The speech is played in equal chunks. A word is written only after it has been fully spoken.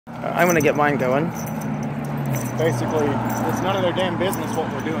I'm gonna get mine going. Basically, it's none of their damn business what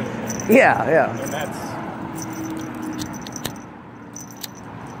we're doing. Yeah, yeah. And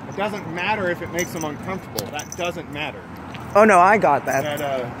it doesn't matter if it makes them uncomfortable. That doesn't matter. Oh no, I got that.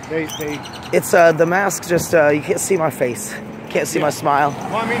 It's the mask. Just you can't see my face. Can't see my smile.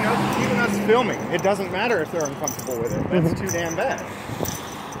 Well, I mean, even us filming, it doesn't matter if they're uncomfortable with it. That's too damn bad.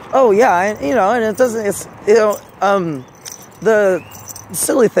 Oh yeah, and it doesn't. It's the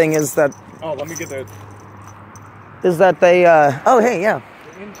silly thing is that. Oh, let me get the. Is that they? Oh hey, yeah.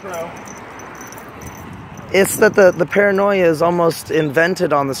 The intro. It's that the paranoia is almost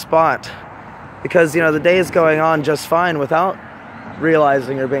invented on the spot, because the day is going on just fine without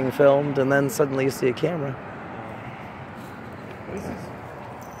realizing you're being filmed, and then suddenly you see a camera. This is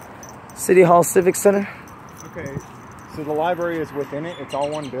City Hall Civic Center. Okay, so the library is within it. It's all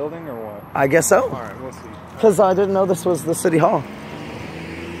one building, or what? I guess so. All right, we'll see. Because I didn't know this was the City Hall.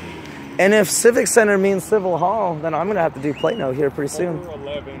 And if Civic Center means Civil Hall, then I'm going to have to do Plano here pretty soon.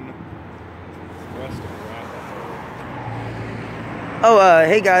 411 West of Rath. Oh,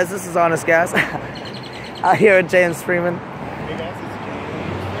 hey guys, this is Honest Gas. Out here at James Freeman. Hey guys, this is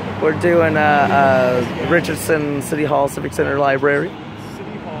James. We're doing Richardson City Hall Civic Center Library.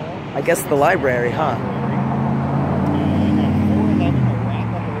 City Hall. I guess the library, huh? 411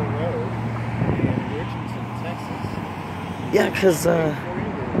 Arapahoe Road in Richardson, Texas. Yeah, because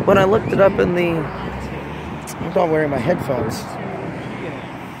when I looked it up in the... I'm not wearing my headphones.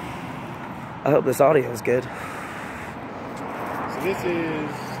 I hope this audio is good. So this is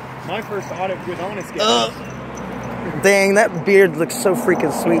my first audit with Honest Gas. Dang, that beard looks so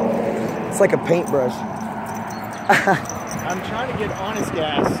freaking sweet. It's like a paintbrush. I'm trying to get Honest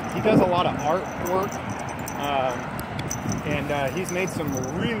Gas. He does a lot of artwork. And he's made some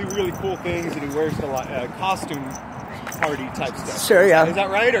really, really cool things, and he wears a lot costume party type stuff. Sure, yeah. Is that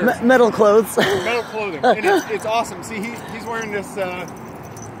right? Or metal clothes. metal clothing. And it's awesome. See, he's wearing this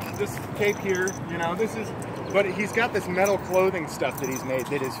this cape here. But he's got this metal clothing stuff that he's made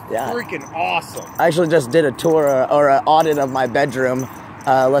that is freaking awesome. I actually just did a tour or an audit of my bedroom.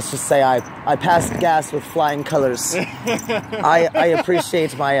 Let's just say I passed gas with flying colors. I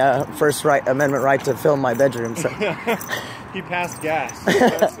appreciate my First Amendment right to film my bedroom. So. He passed gas.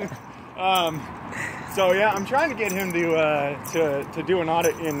 So yeah, I'm trying to get him to do an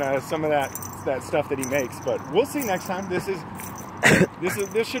audit in some of that stuff that he makes, but we'll see next time. This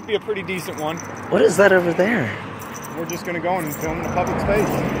should be a pretty decent one. What is that over there? We're just gonna go and film in a public space.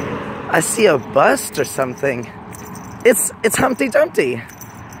 I see a bust or something. It's Humpty Dumpty. All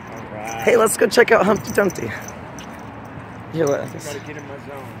right. Hey, let's go check out Humpty Dumpty. Here, gotta get in my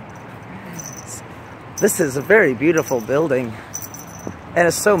zone. This is a very beautiful building. And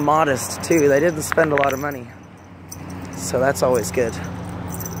it's so modest, too. They didn't spend a lot of money. So that's always good.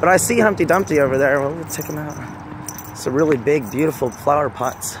 But I see Humpty Dumpty over there. Well, let's check him out. It's a really big, beautiful flower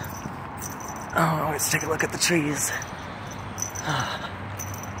pots. Oh, let's take a look at the trees.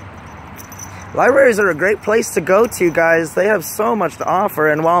 Libraries are a great place to go to, guys. They have so much to offer.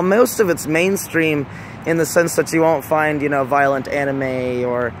 And while most of it's mainstream in the sense that you won't find, violent anime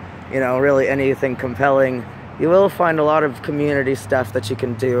or, really anything compelling, you will find a lot of community stuff that you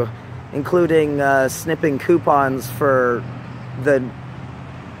can do, including snipping coupons for the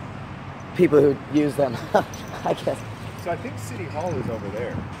people who use them, I guess. So I think City Hall is over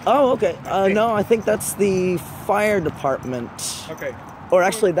there. Oh, okay. No, I think that's the fire department. Okay. Or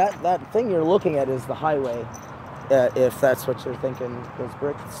actually, that thing you're looking at is the highway, if that's what you're thinking, those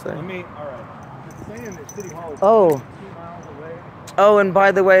bricks there. All right. It's saying that City Hall is 2 miles away. Oh, and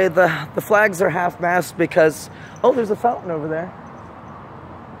by the way, the flags are half-mast because... Oh, there's a fountain over there.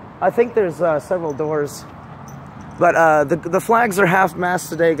 I think there's several doors. But the flags are half-mast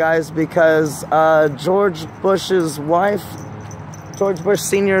today, guys, because George Bush Sr.'s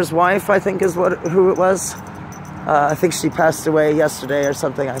wife, I think is who it was. I think she passed away yesterday or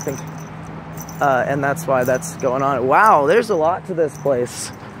something, I think. And that's why that's going on. Wow, there's a lot to this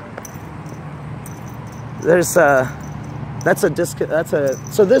place. There's so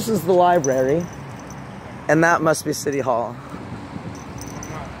this is the library, and that must be City Hall.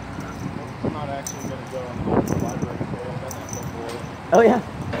 I'm not actually going to go on the library today. I've done that before. Oh yeah,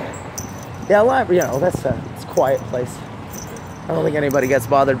 yeah. Library, it's a quiet place. I don't think anybody gets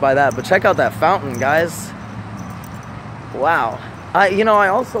bothered by that. But check out that fountain, guys. Wow. I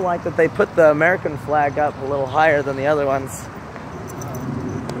also like that they put the American flag up a little higher than the other ones.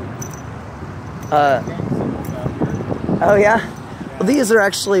 Oh yeah? Well, these are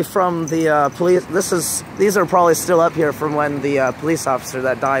actually from the police. These are probably still up here from when the police officer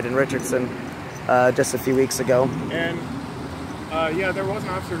that died in Richardson just a few weeks ago. And Yeah, there was an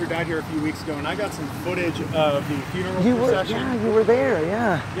officer who died here a few weeks ago, and I got some footage of the funeral procession. Yeah, you were there,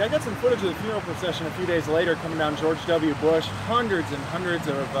 yeah. Yeah, I got some footage of the funeral procession a few days later coming down George W. Bush. Hundreds and hundreds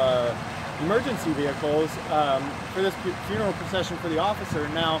of emergency vehicles for this funeral procession for the officer.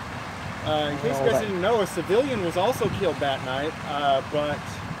 Now, in case you guys didn't know, a civilian was also killed that night, but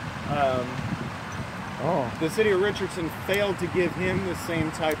the city of Richardson failed to give him the same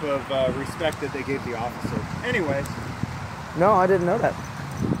type of respect that they gave the officer. Anyways. No, I didn't know that.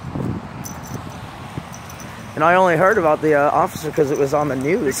 And I only heard about the officer because it was on the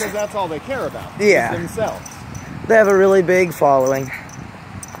news. Because that's all they care about. Yeah. Themselves. They have a really big following.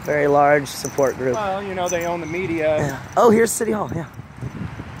 Very large support group. Well, you know, they own the media. Yeah. Oh, here's City Hall, yeah.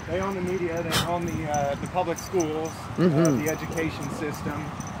 They own the media, they own the public schools, the education system.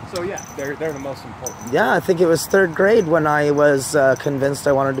 So yeah, they're the most important. Yeah, I think it was 3rd grade when I was convinced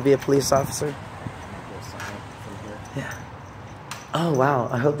I wanted to be a police officer. Yeah. Oh wow,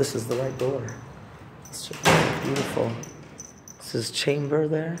 I hope this is the right door. It's just beautiful. This is chamber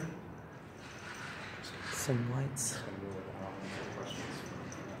there. Some lights.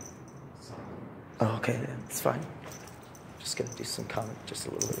 Oh, okay, yeah, it's fine. Just gonna do some just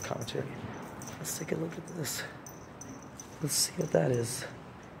a little bit of commentary. Let's take a look at this. Let's see what that is.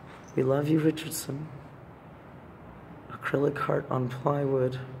 We love you, Richardson. Acrylic heart on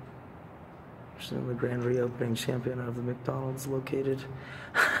plywood. The grand reopening champion of the McDonald's located.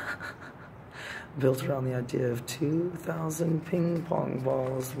 Built around the idea of 2,000 ping pong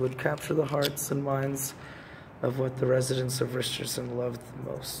balls would capture the hearts and minds of what the residents of Richardson loved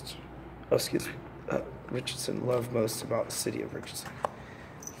the most. Oh, excuse me. Richardson loved most about the city of Richardson.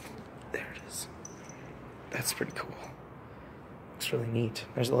 There it is. That's pretty cool. It's really neat.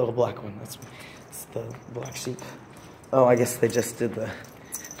 There's a little black one. That's the black sheep. Oh, I guess they just did the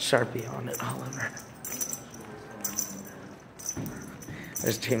Sharpie on it all over.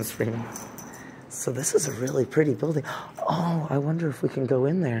 There's James Freeman. So this is a really pretty building. Oh, I wonder if we can go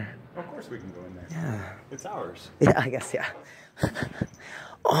in there. Of course we can go in there. Yeah. It's ours. Yeah, I guess, yeah.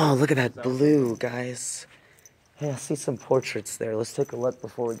 Oh, look at that blue, guys. Yeah, I see some portraits there. Let's take a look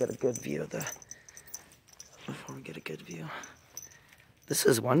before we get a good view of This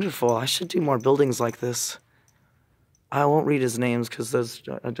is wonderful. I should do more buildings like this. I won't read his names because those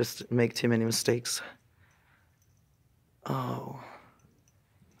I just make too many mistakes. Oh.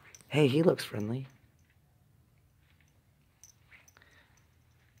 Hey, he looks friendly.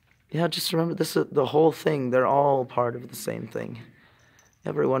 Yeah, just remember this is the whole thing. They're all part of the same thing.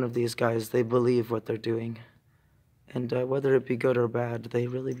 Every one of these guys, they believe what they're doing. And whether it be good or bad, they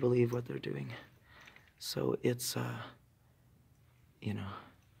really believe what they're doing. So it's, you know,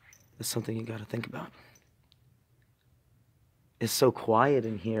 it's something you got to think about. It's so quiet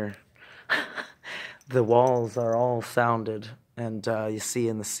in here. The walls are all sounded, and you see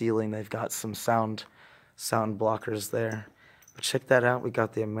in the ceiling they've got some sound blockers there. But check that out. We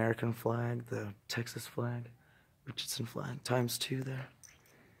got the American flag, the Texas flag, Richardson flag, ×2 there.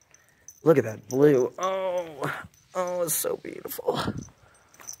 Look at that blue. Oh, it's so beautiful.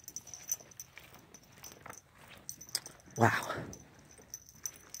 Wow.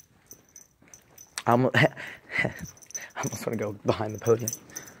 I almost want to go behind the podium.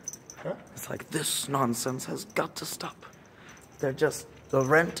 Huh? It's like, this nonsense has got to stop. The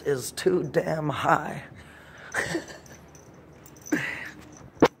rent is too damn high.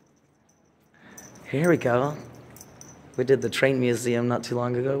 Here we go. We did the train museum not too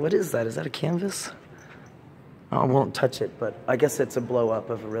long ago. What is that? Is that a canvas? I won't touch it, but I guess it's a blow-up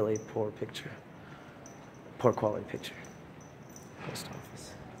of a really poor picture. Poor quality picture. Post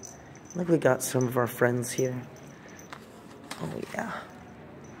office. Look, we got some of our friends here. Oh, yeah.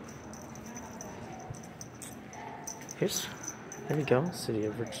 There we go. City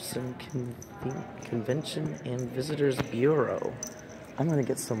of Richardson Convention and Visitors Bureau. I'm going to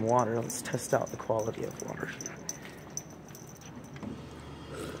get some water. Let's test out the quality of water.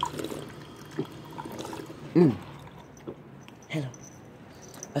 Hello.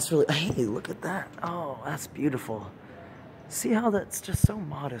 That's really... Hey, look at that. Oh, that's beautiful. See how that's just so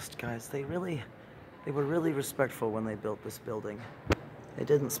modest, guys. They were really respectful when they built this building. They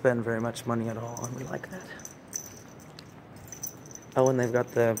didn't spend very much money at all, and we like that. Oh, and they've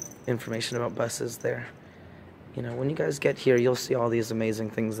got the information about buses there. You know, when you guys get here, you'll see all these amazing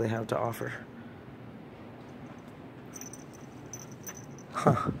things they have to offer.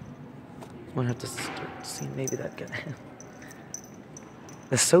 Huh. I'm gonna have to start seeing maybe that guy.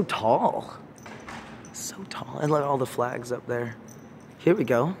 It's so tall. So tall. And look at all the flags up there. Here we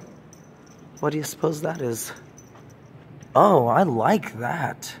go. What do you suppose that is? Oh, I like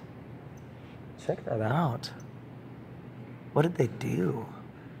that. Check that out. What did they do?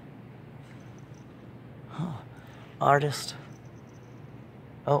 Huh. Artist.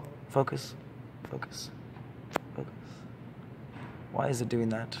 Oh, focus. Focus. Focus. Why is it doing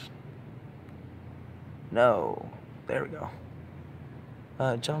that? No. There we go.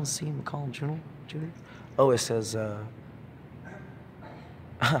 John C. McCollum Jr. Oh, it says,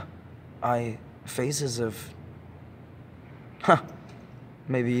 phases of... Huh.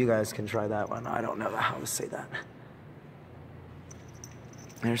 Maybe you guys can try that one. I don't know how to say that.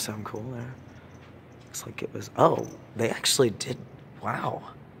 There's something cool there. Looks like it was... Oh, they actually did... Wow.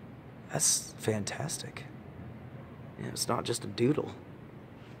 That's fantastic. Yeah, it's not just a doodle.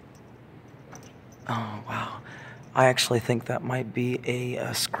 Oh, wow. I actually think that might be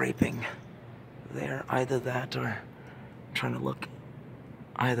a scraping there. Either that or... I'm trying to look.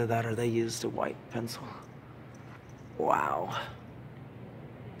 Either that or they used a white pencil. Wow.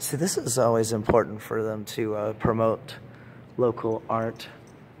 See, this is always important for them to promote local art.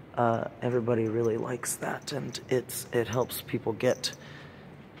 Everybody really likes that, and it helps people get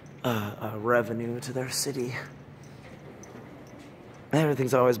revenue to their city.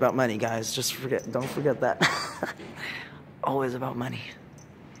 Everything's always about money, guys. Don't forget that. Always about money,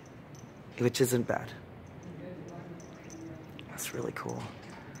 which isn't bad. That's really cool.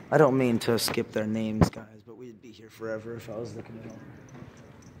 I don't mean to skip their names, guys, but we'd be here forever if I was looking at all.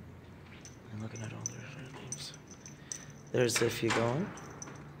 I'm looking at all their names. There's If You Going.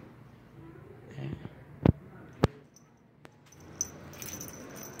 Okay.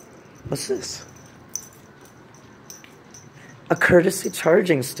 What's this? A courtesy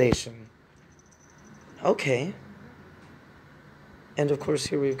charging station. Okay. And of course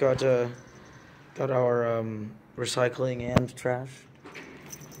here we've got our recycling and trash.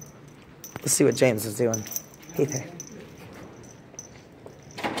 Let's see what James is doing. Hey there.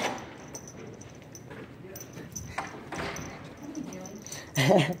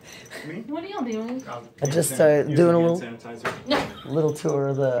 What are y'all doing? I'm just doing a little tour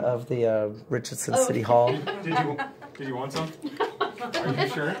of the Richardson City Hall. Did you want some? Are you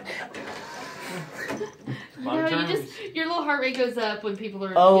sure? No, your little heart rate goes up when people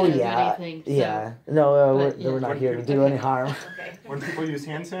are doing anything. So. Yeah. No, we're not here to do any harm. Okay. When people use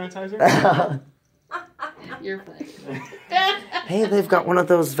hand sanitizer? You're funny. Hey, they've got one of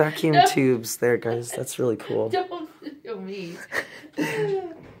those vacuum tubes there, guys. That's really cool. Don't show me.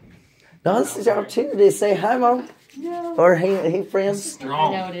 No, this is your opportunity to say hi, Mom. No. Or hey, friends. I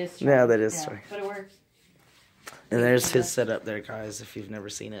know it is. Yeah, that is true. But it works. And there's his setup there, guys. If you've never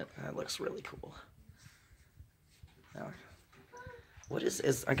seen it, that looks really cool. Now, what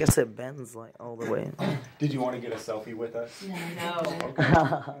is? I guess it bends like all the way. Did you want to get a selfie with us?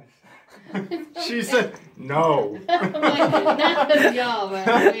 No. She said no. I'm like, not because y'all, but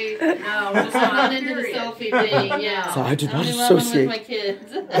no, I'm not into the selfie thing. Yeah. So I do not I'm associate. with my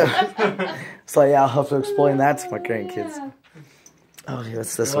kids. So yeah, I'll have to explain that to my grandkids. Yeah. Oh,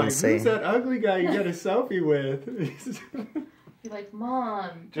 what's this They're one like, saying? who's that ugly guy you got a selfie with? You're like,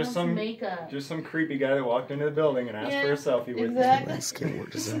 Mom, Just some makeup. Just some creepy guy that walked into the building and asked for a selfie with Exactly.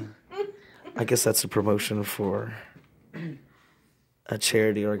 I guess that's a promotion for a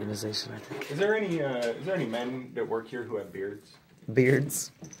charity organization, I think. Is there any men that work here who have beards?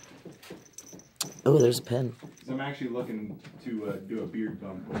 Beards. Oh, there's a pen. I'm actually looking to do a beard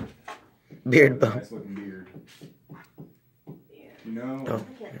bump. Beard bump. Nice looking beard. You know? Oh, I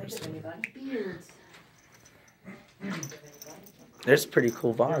can't think of anybody. Beards. there's a pretty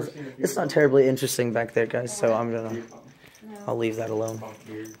cool vase. It's not terribly interesting back there, guys, so I'll leave that alone.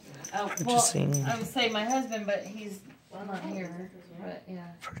 Oh, Purchasing. I would say my husband, but he's not here. But yeah.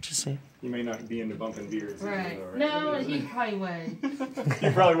 Purchasing. You may not be into bumping beards. Right. Though, right? No, he probably would. He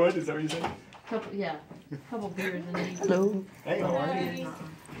probably would. Is that what you said? Couple beers and then. Hello. Hey, how are you?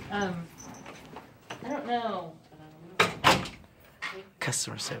 I don't know.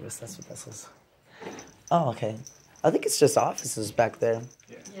 Customer service, that's what this is. Oh, okay. I think it's just offices back there.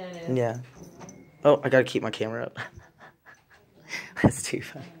 Yeah, it is. Yeah. Oh, I gotta keep my camera up. That's too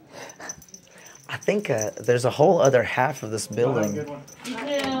fun. I think there's a whole other half of this building.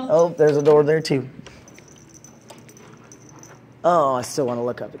 Yeah. Oh, there's a door there too. Oh, I still want to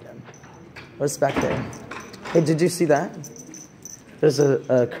look up again. What's back there? Hey, did you see that? There's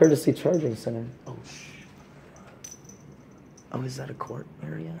a courtesy charging center. Oh, oh, is that a court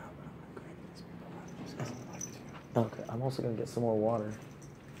area? Okay, I'm also gonna get some more water.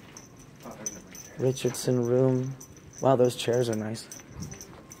 Richardson room. Wow, those chairs are nice.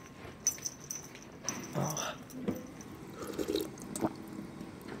 Oh.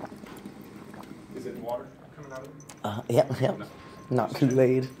 Is it water coming out of it? Yeah. No. Not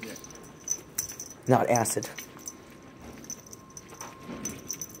Kool-Aid. Yeah. Not acid.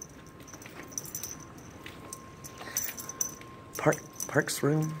 Park's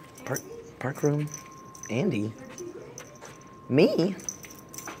room. Park room. Andy. Me?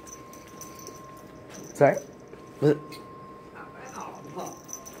 Sorry? Was it?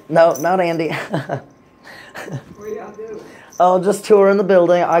 No, not Andy. What y'all doing? Oh, just touring the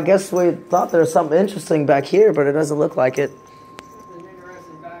building. I guess we thought there was something interesting back here, but it doesn't look like it. Something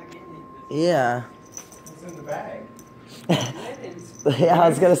interesting back in it. Yeah. What's in the bag? Yeah, I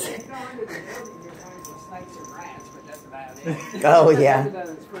was gonna say. If you go into the building, you'll find some snakes and rats, but that's about it. Oh, yeah. That's about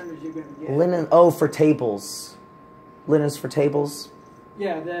as far as you're gonna get. Linen. Oh, for tables. Linens for tables.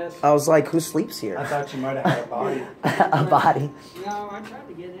 Yeah, that's. I was like, who sleeps I here? thought you might have had a body. A body. No, I tried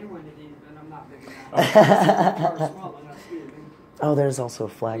to get in one of these, but I'm not big enough. Or small enough, excuse me. Oh, there's also a Are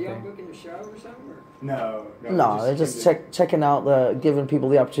flag y'all there. booking a show or something? Or? No. No, they're just checking out giving people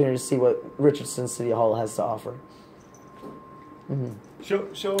the opportunity to see what Richardson City Hall has to offer. Show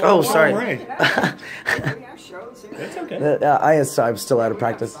Oh, sorry. Ray. We have shows here. It's okay. I'm still out of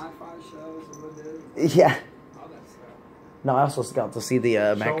practice. We got sci-fi shows and we'll do Yeah. all that stuff. No, I also got to see the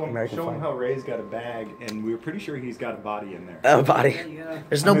American Show him flag. how Ray's got a bag, and we're pretty sure he's got a body in there. Oh, body. There you go.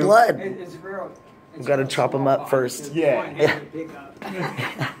 There's no blood. It's real. We've got to chop them up first. Yeah.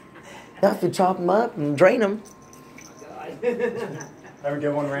 Yeah, if you chop them up and drain them. Have a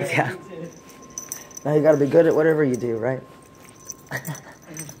good one, Ray. Yeah. Now you got to be good at whatever you do, right?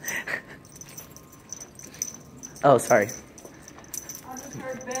 Oh, sorry. I just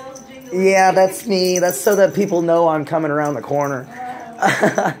heard bells jingling. Yeah, that's me. That's so that people know I'm coming around the corner.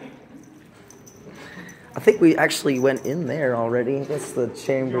 I think we actually went in there already. That's the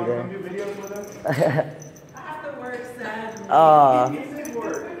chamber You there. want to do videos with us? I have to work Saturday.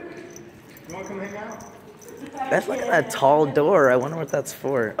 You want to come hang out? That's like that tall door. I wonder what that's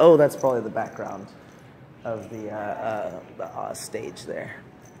for. Oh, that's probably the background of the stage there.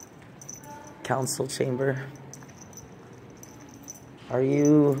 Council chamber. Are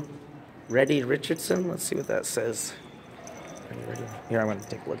you ready, Richardson? Let's see what that says. Are you ready? Here, I'm going to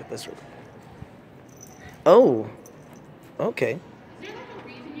take a look at this real quick. Oh, okay. Is there like a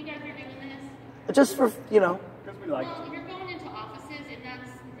reason you guys are doing this? Just for, you know, Because we like. Well, you're going into offices, and that's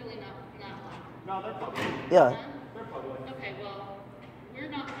really not like. No, they're public. yeah. They're public. Okay, well, we're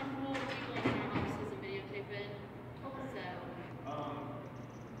not comfortable with you going in our offices and videotaping. So.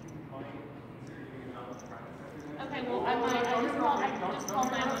 Okay, well, I just call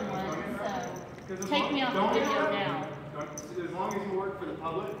 911. So take me off the video now. As long as you work for the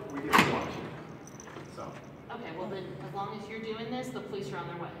public, we get to watch you. So. Okay, well then, as long as you're doing this, the police are on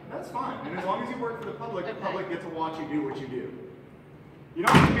their way. That's fine. And as long as you work for the public Okay. gets to watch you do what you do. You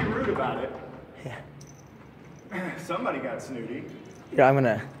don't have to be rude about it. Yeah. Somebody got snooty. Yeah, I'm going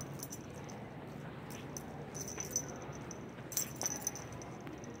to.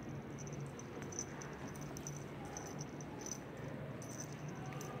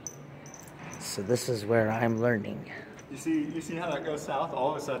 So this is where I'm learning. You see how that goes south?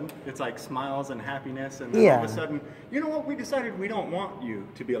 All of a sudden, it's like smiles and happiness, and then Yeah. all of a sudden, you know what? We decided we don't want you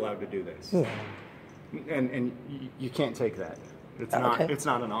to be allowed to do this. Yeah. And you can't take that. It's Okay. it's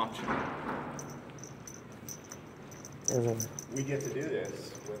not an option. Isn't- We get to do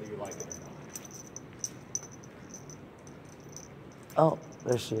this whether you like it or not. Oh,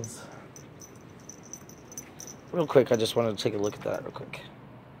 there she is. Real quick, I just wanted to take a look at that real quick.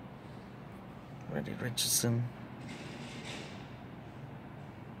 Ready, Richardson.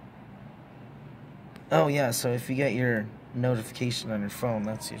 Oh yeah, so if you get your notification on your phone,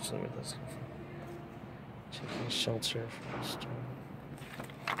 that's usually where those come from. Checking shelter first.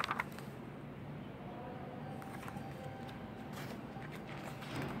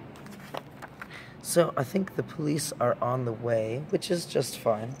 So I think the police are on the way, which is just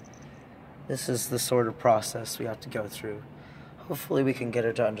fine. This is the sort of process we have to go through. Hopefully we can get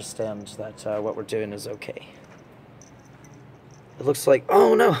her to understand that what we're doing is okay. It looks like,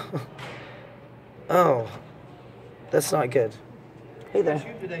 oh no! Oh, that's not good. Hey there.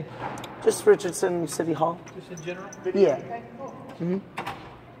 Shoot today? Just Richardson City Hall. Just in general? Yeah. Okay, cool. Mm-hmm.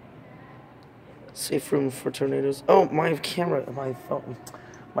 Safe room for tornadoes. Oh, my camera, my phone,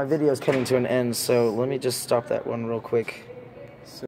 my video is coming to an end, so let me just stop that one real quick.